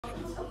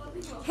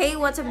Hey,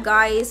 what's up,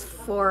 guys?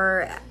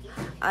 For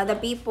the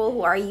people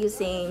who are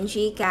using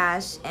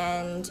Gcash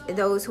and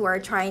those who are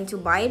trying to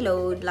buy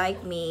load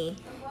like me,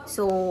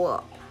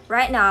 so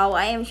right now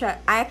I am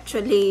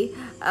actually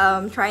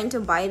trying to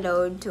buy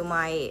load to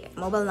my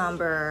mobile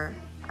number.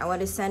 I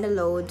want to send a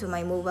load to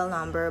my mobile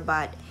number,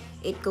 but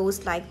it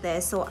goes like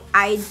this. So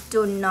I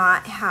do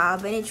not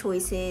have any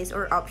choices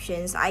or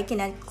options. I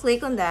cannot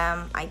click on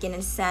them. I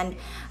cannot send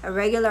a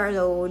regular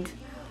load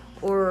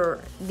or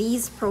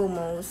these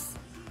promos,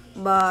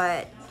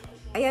 but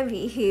I have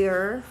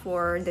here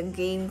for the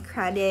game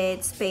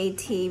credits, pay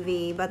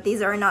TV, but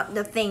these are not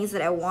the things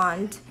that I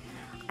want.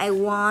 I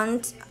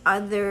want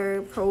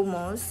other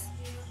promos,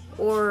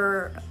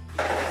 or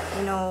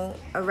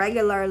a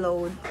regular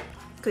load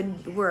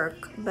could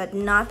work, but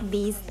not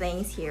these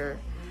things here.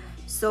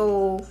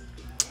 So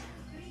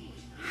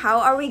how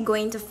are we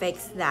going to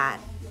fix that?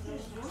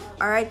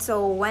 Alright,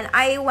 so when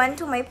I went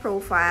to my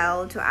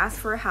profile to ask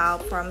for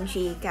help from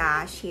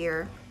Gcash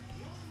here,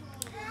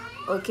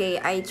 okay,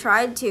 I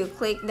tried to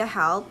click the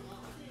help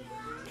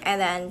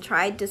and then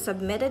tried to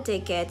submit a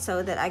ticket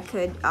so that I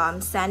could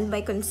send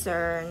my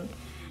concern.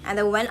 And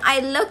then when I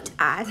looked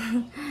at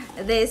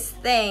this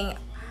thing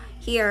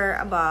here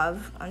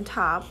above on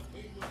top,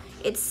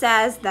 it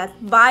says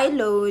that buy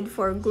load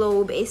for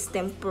Globe is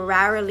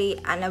temporarily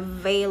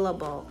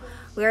unavailable.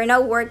 We are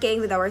now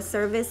working with our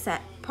service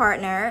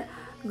partner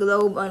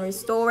Globe on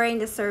restoring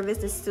the service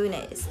as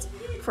soonest.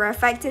 For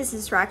effective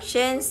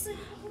instructions,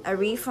 a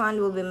refund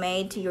will be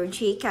made to your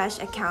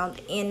Gcash account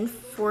in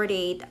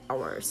 48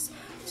 hours.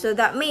 So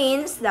that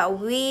means that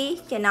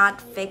we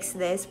cannot fix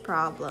this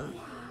problem.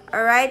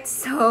 Alright,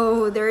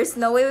 so there's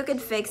no way we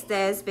could fix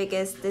this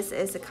because this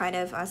is a kind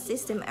of a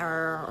system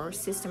error or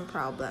system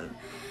problem.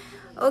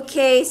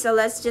 Okay, so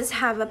let's just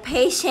have a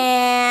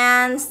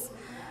patience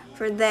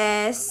for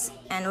this,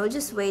 and we'll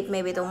just wait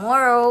maybe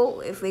tomorrow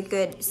if we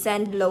could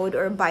send load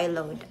or buy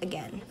load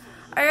again.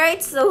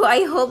 Alright, so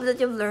I hope that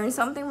you've learned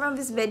something from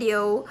this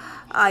video.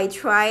 I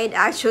tried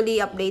actually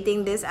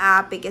updating this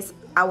app because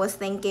I was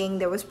thinking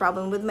there was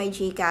problem with my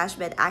Gcash,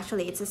 but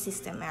actually it's a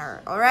system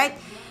error. Alright,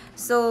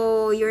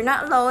 so you're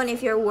not alone.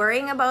 If you're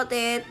worrying about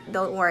it,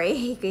 don't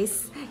worry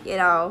because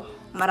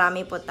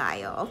marami po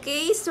tayo.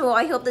 Okay, so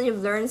I hope that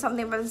you've learned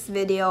something from this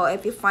video.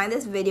 If you find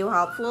this video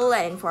helpful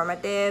and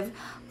informative,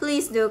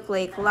 please do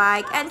click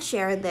like and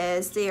share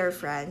this to your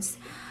friends.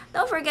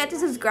 Don't forget to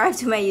subscribe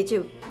to my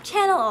YouTube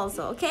channel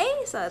also, okay?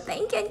 So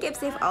thank you and keep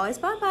safe always.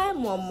 Bye bye.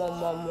 Mwah, mwah,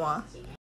 mwah, mwah.